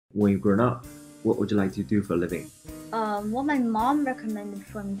When you grown up, what would you like to do for a living? What my mom recommended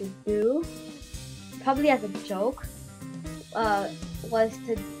for me to do, probably as a joke, was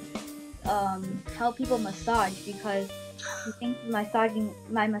to help people massage because she thinks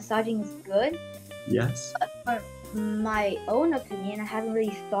my massaging is good. Yes. For my own opinion, I haven't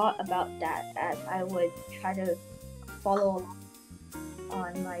really thought about that as I would try to follow along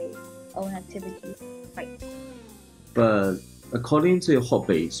on my own activities. Right. But according to your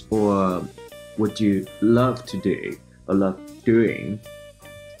hobbies or what you love to do or love doing,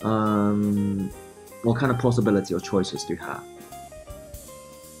 what kind of possibility or choices do you have?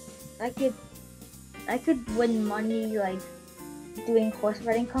 I could win money like doing horse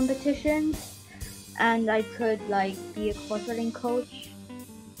riding competitions, and I could like be a horse riding coach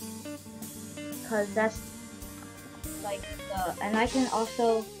because that's like and I can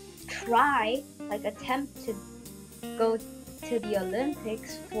also attempt to go to the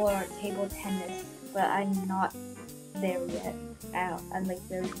Olympics for table tennis, but I'm not there yet. I'm like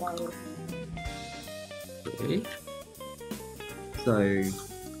very far away. Okay. So,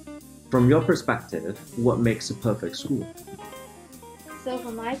 from your perspective, what makes a perfect school? So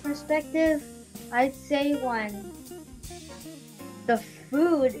from my perspective, I'd say when the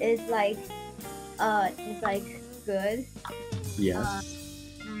food is good, Yes.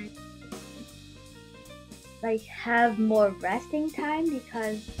 and like have more resting time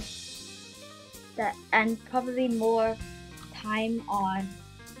because that, and probably more time on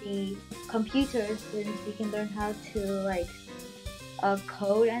the computers since you can learn how to like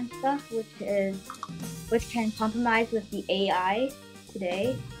code and stuff, which can compromise with the AI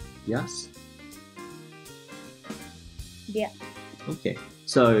today. Yes. Yeah. Okay.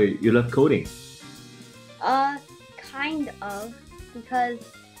 So you love coding. Kind of, because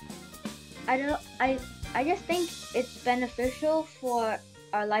I just think it's beneficial for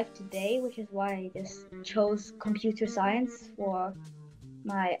our life today, which is why I just chose computer science for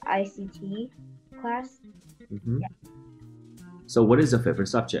my ICT class. Mm-hmm. Yeah. So what is your favorite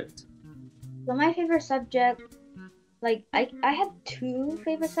subject? So my favorite subject, like I have two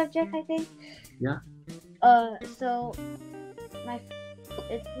favorite subjects, I think. Yeah. So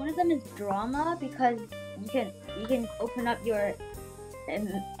one of them is drama because you can open up your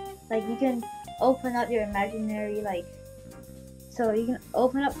you can open up your imaginary so you can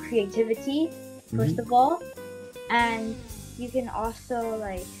open up creativity first of all, and you can also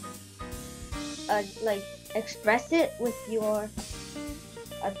express it with your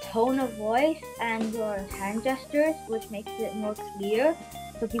tone of voice and your hand gestures, which makes it more clear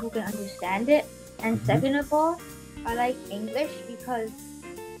so people can understand it. And second of all, I like English because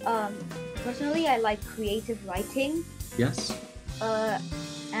personally I like creative writing. Yes.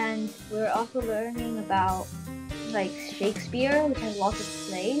 And we're also learning about like Shakespeare, which has lots of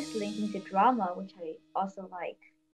plays linking to drama, which I also like.